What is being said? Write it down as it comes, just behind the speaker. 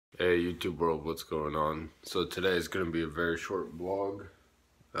Hey YouTube world, what's going on? So today is going to be a very short vlog.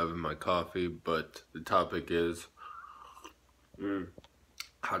 Having my coffee, but the topic is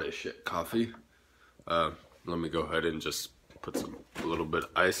how to shit coffee. Let me go ahead and just put a little bit of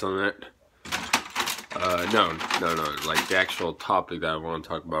ice on it. No, like the actual topic that I want to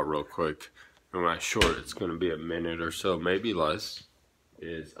talk about real quick. And when I short, it's going to be a minute or so, maybe less.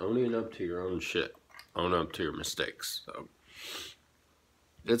 Is owning up to your own shit. Own up to your mistakes. So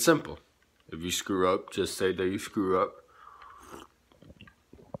it's simple. If you screw up, just say that you screw up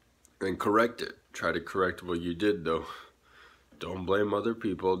and correct it. Try to correct what you did though. Don't blame other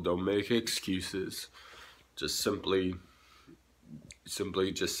people. Don't make excuses. Just simply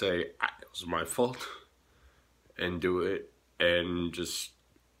just say it was my fault and do it, and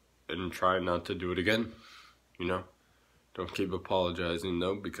try not to do it again. You know, don't keep apologizing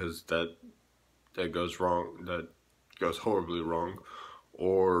though, because that goes wrong. That goes horribly wrong.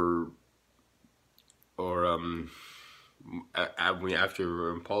 Or after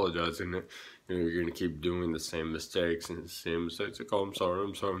you're apologizing, you're gonna keep doing the same mistakes and the same mistakes. Like, oh, I'm sorry.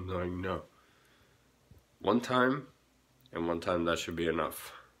 I'm like, no. One time, and one time that should be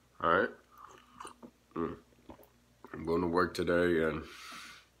enough. All right. I'm going to work today, and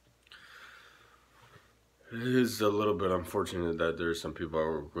it is a little bit unfortunate that there's some people I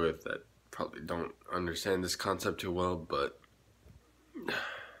work with that probably don't understand this concept too well, but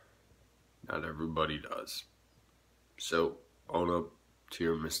not everybody does. So own up to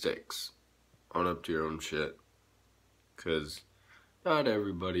your mistakes. Own up to your own shit. Because not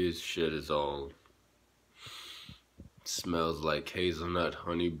everybody's shit is all smells like hazelnut,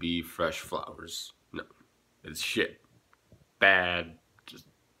 honeybee, fresh flowers. No, it's shit. Bad, just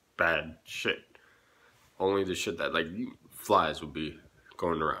bad shit. Only the shit that, like, flies will be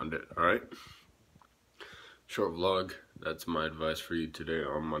going around it, alright? Short vlog. That's my advice for you today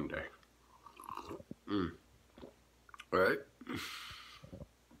on Monday. Alright? I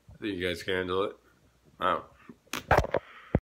think you guys can handle it. Wow.